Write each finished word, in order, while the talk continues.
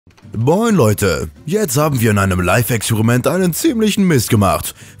Moin Leute, jetzt haben wir in einem Live-Experiment einen ziemlichen Mist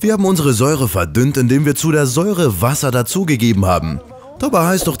gemacht. Wir haben unsere Säure verdünnt, indem wir zu der Säure Wasser dazugegeben haben. Dabei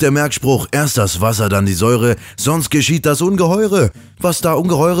heißt doch der Merkspruch, erst das Wasser, dann die Säure, sonst geschieht das Ungeheure. Was da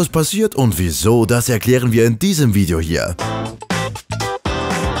Ungeheures passiert und wieso, das erklären wir in diesem Video hier.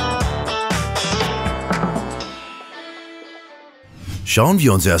 Schauen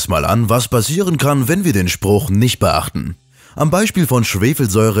wir uns erstmal an, was passieren kann, wenn wir den Spruch nicht beachten. Am Beispiel von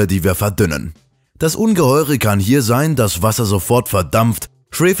Schwefelsäure, die wir verdünnen. Das Ungeheure kann hier sein, dass Wasser sofort verdampft,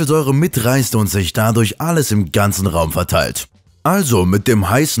 Schwefelsäure mitreißt und sich dadurch alles im ganzen Raum verteilt. Also mit dem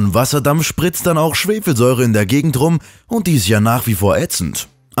heißen Wasserdampf spritzt dann auch Schwefelsäure in der Gegend rum und die ist ja nach wie vor ätzend.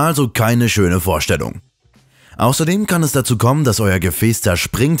 Also keine schöne Vorstellung. Außerdem kann es dazu kommen, dass euer Gefäß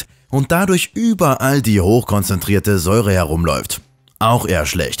zerspringt und dadurch überall die hochkonzentrierte Säure herumläuft. Auch eher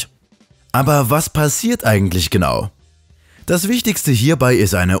schlecht. Aber was passiert eigentlich genau? Das Wichtigste hierbei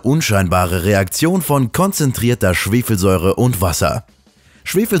ist eine unscheinbare Reaktion von konzentrierter Schwefelsäure und Wasser.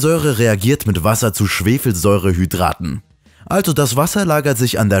 Schwefelsäure reagiert mit Wasser zu Schwefelsäurehydraten. Also das Wasser lagert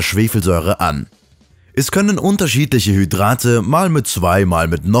sich an der Schwefelsäure an. Es können unterschiedliche Hydrate mal mit zwei, mal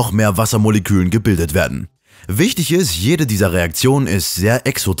mit noch mehr Wassermolekülen gebildet werden. Wichtig ist, jede dieser Reaktionen ist sehr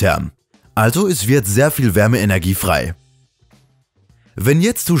exotherm. Also es wird sehr viel Wärmeenergie frei. Wenn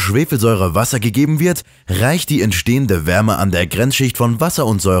jetzt zu Schwefelsäure Wasser gegeben wird, reicht die entstehende Wärme an der Grenzschicht von Wasser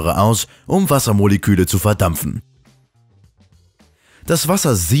und Säure aus, um Wassermoleküle zu verdampfen. Das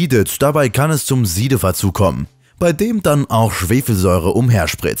Wasser siedet, dabei kann es zum Siedeverzug kommen, bei dem dann auch Schwefelsäure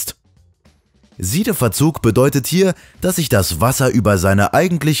umherspritzt. Siedeverzug bedeutet hier, dass sich das Wasser über seine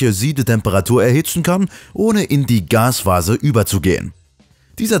eigentliche Siedetemperatur erhitzen kann, ohne in die Gasphase überzugehen.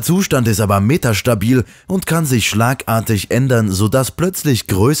 Dieser Zustand ist aber metastabil und kann sich schlagartig ändern, sodass plötzlich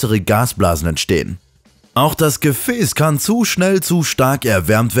größere Gasblasen entstehen. Auch das Gefäß kann zu schnell zu stark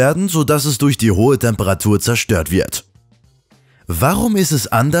erwärmt werden, sodass es durch die hohe Temperatur zerstört wird. Warum ist es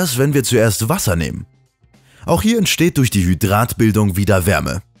anders, wenn wir zuerst Wasser nehmen? Auch hier entsteht durch die Hydratbildung wieder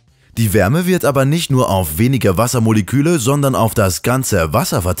Wärme. Die Wärme wird aber nicht nur auf wenige Wassermoleküle, sondern auf das ganze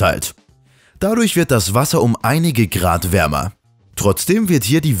Wasser verteilt. Dadurch wird das Wasser um einige Grad wärmer. Trotzdem wird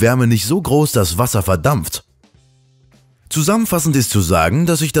hier die Wärme nicht so groß, dass Wasser verdampft. Zusammenfassend ist zu sagen,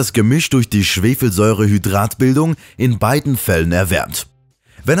 dass sich das Gemisch durch die Schwefelsäure-Hydratbildung in beiden Fällen erwärmt.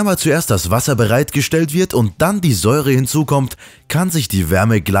 Wenn aber zuerst das Wasser bereitgestellt wird und dann die Säure hinzukommt, kann sich die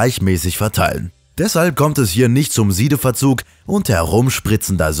Wärme gleichmäßig verteilen. Deshalb kommt es hier nicht zum Siedeverzug und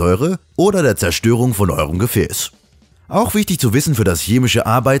herumspritzender Säure oder der Zerstörung von eurem Gefäß. Auch wichtig zu wissen für das chemische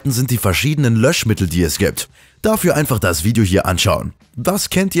Arbeiten sind die verschiedenen Löschmittel, die es gibt. Dafür einfach das Video hier anschauen. Was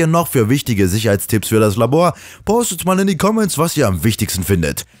kennt ihr noch für wichtige Sicherheitstipps für das Labor? Postet mal in die Comments, was ihr am wichtigsten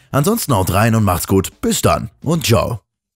findet. Ansonsten haut rein und macht's gut. Bis dann und ciao.